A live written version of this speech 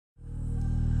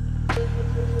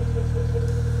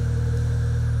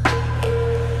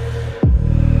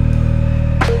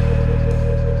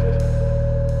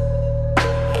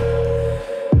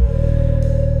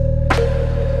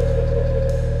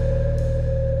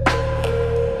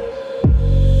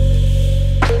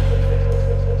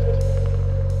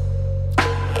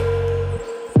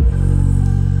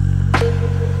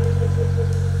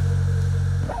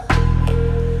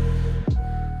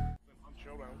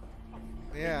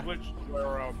glitch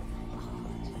where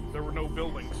there were no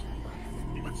buildings.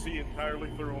 You could see entirely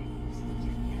through them.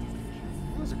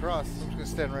 Who's across? I'm just gonna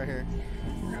stand right here.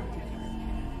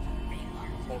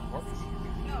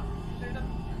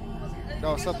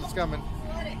 No, something's coming.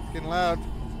 It's getting loud.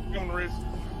 Come on, Riz.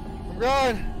 I'm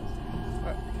going.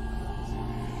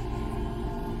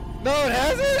 No, it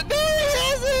hasn't. No, it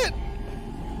hasn't.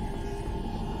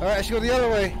 All right, I should go the other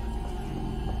way.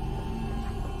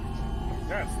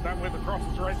 Yes, that way the cross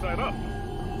is right side up.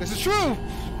 This is true.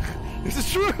 This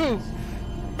is true.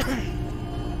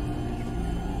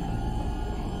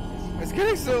 It's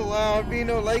getting so loud,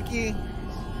 Vino, likey.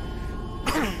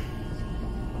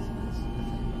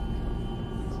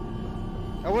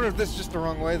 I wonder if this is just the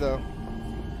wrong way, though.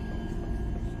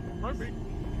 Might be.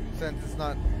 Since it's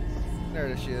not.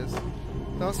 There she is.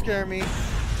 Don't scare me.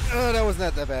 Oh, that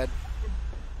wasn't that bad.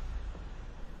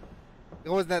 It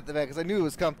wasn't that bad because I knew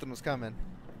something was coming.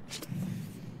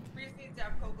 We just need to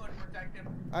have Coco to protect him.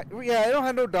 Yeah, I don't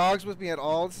have no dogs with me at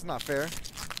all. This is not fair.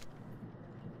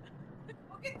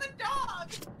 Look at the dog!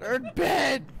 They're in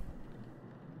bed!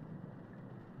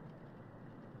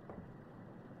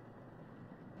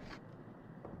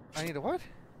 I need a what?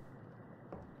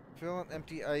 Fill an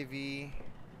empty IV.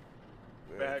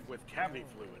 Bag with cavity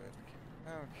fluid.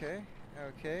 Okay,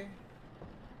 okay.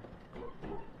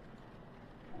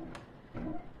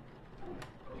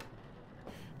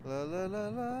 La la la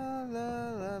la la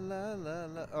la la la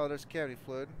la. Oh, there's cavity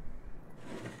fluid.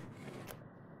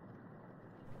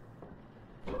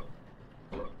 IV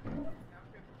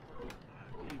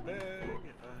bag,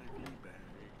 IV bag.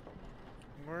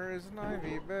 Where is an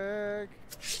IV bag?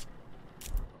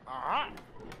 Aha!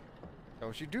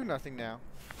 Oh, she do nothing now.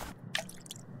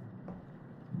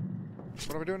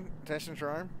 What are we doing? Attaching to your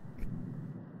arm?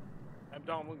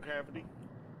 Abdominal cavity.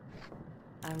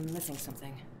 I'm missing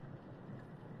something.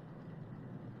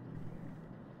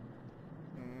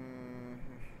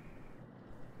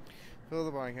 Fill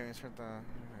the body cavity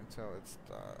until it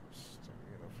stops.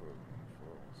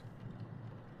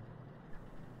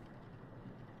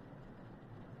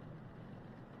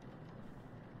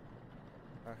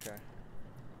 Okay.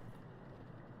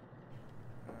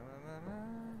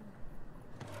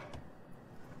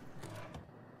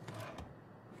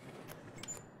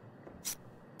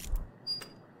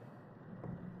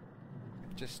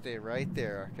 Just stay right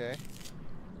there, okay?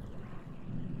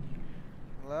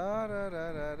 La da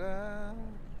da da da.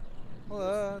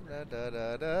 La da da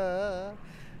da da.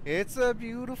 It's a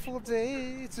beautiful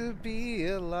day to be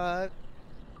alive.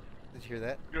 Did you hear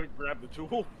that? Go grab the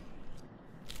tool.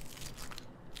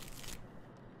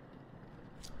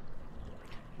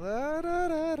 La da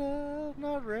da da. I'm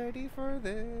not ready for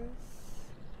this.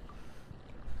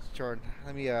 Jordan,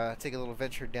 let me take a little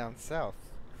venture down south.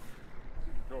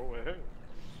 Go ahead.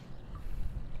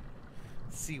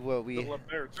 See what we. Still up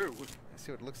there too.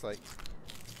 See what it looks like.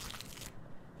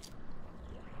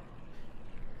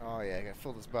 Oh yeah, I gotta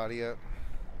fill this body up.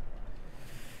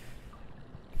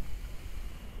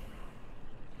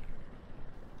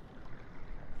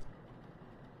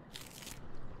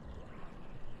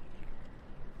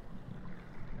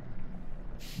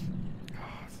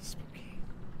 Oh, this is spooky.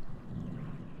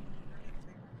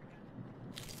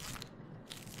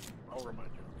 I'll remind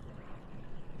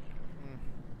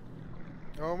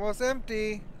you. Almost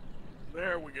empty.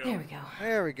 There we go. There we go.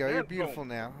 There we go. You're Let's go. beautiful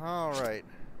now. All right.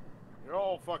 You're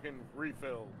all fucking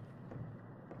refilled.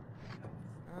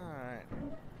 All right.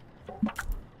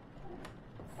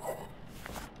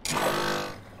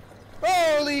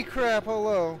 Holy crap!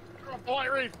 Hello. Turn off the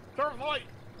light, Reed. Turn off the light.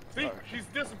 See, she's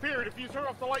disappeared. If you turn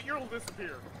off the light, you'll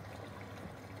disappear.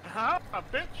 Huh? A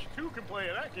bitch too can play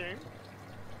that game.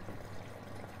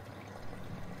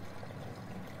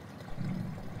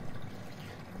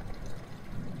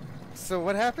 So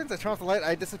what happens? I turn off the light.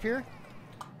 I disappear.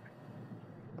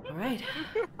 All right.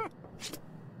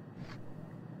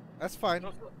 That's fine.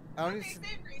 I don't need. Stay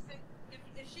safe, Grayson.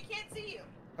 If she can't see you.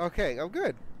 Okay, I'm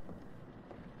good.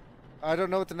 I don't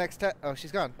know what the next oh,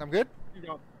 she's gone. I'm good? You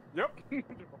go. Yep.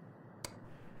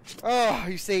 Oh,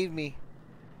 you saved me.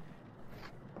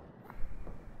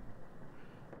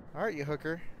 Alright, you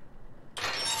hooker.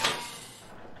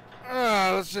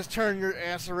 Let's just turn your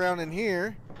ass around in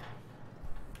here.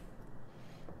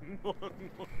 There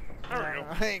we go.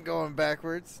 I ain't going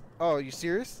backwards. Oh, you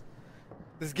serious?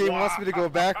 This game wants me to go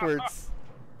backwards.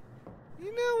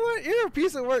 You know what? You're a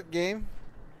piece of work, game.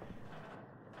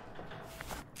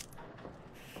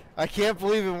 I can't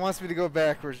believe it wants me to go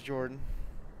backwards, Jordan.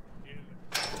 Yeah.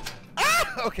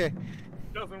 Ah! Okay.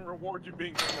 Doesn't reward you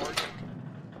being smart.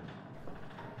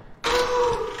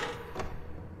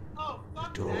 Oh,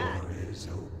 fuck Door that. is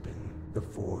open. The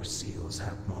 4 seals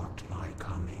have marked my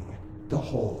coming. The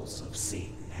halls of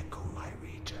Satan echo my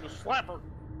return. Just slap her.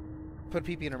 Put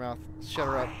pee-pee in her mouth. Shut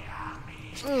her up.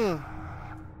 Start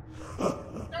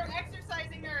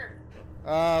exercising her.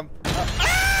 Oh,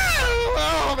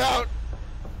 I'm out.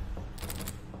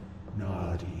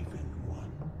 Not even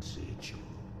one sigil.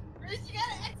 Chris, you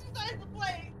gotta exercise the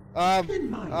place. I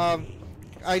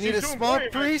need a She's doing small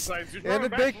brave priest exercise. She's and a running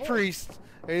back big and forth. priest.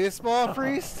 I need a small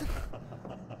priest.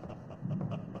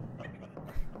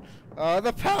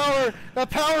 The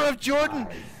power of Jordan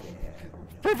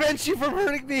prevents you from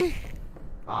hurting me.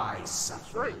 I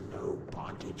suffer no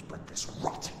bondage but this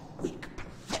rotten, weak,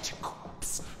 pathetic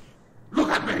corpse. Look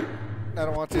at me! I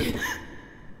don't want to.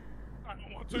 I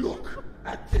don't want to. Look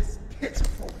at this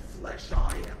pitiful flesh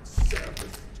I am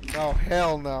service to. Oh,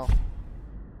 hell no.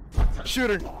 But the Shoot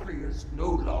her. body is no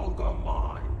longer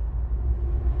mine.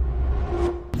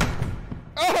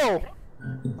 Oh!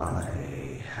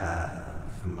 I have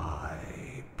my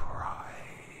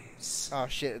prize. Oh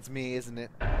shit, it's me, isn't it?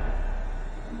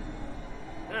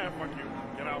 Yeah, fuck you.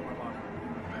 Get out of my body.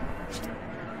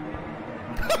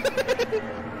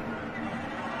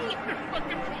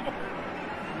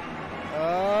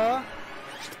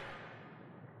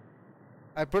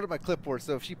 I put it on my clipboard,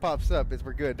 so if she pops up,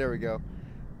 we're good. There we go.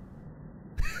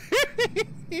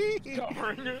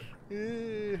 Covering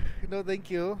it. No, thank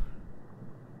you.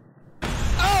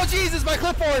 Oh, Jesus, my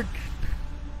clipboard!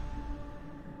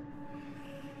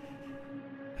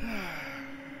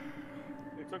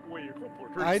 They took away your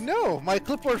clipboard. I know, my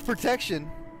clipboard's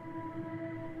protection.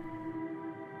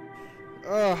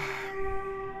 Ugh.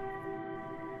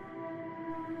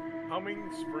 Coming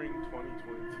spring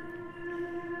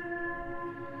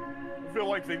 2022. I feel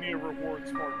like they need to reward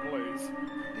smart plays.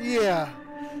 Yeah.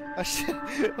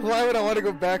 Why would I want to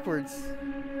go backwards?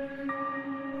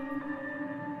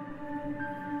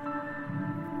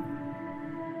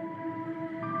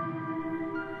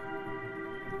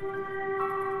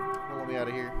 Let me out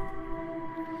of here.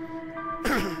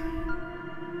 There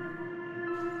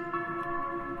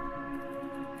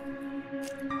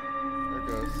it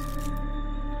goes.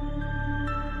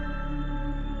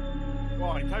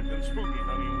 Well, I typed in spooky,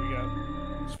 honey, and we got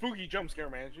spooky jump scare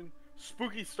mansion,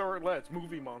 spooky starlets,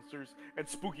 movie monsters, and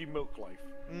spooky milk life.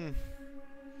 Mm.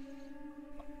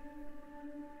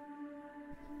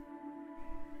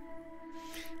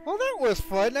 Well, that was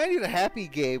fun. I need a happy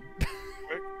game.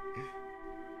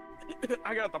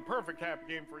 I got the perfect happy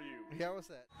game for you. Yeah, what's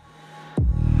that?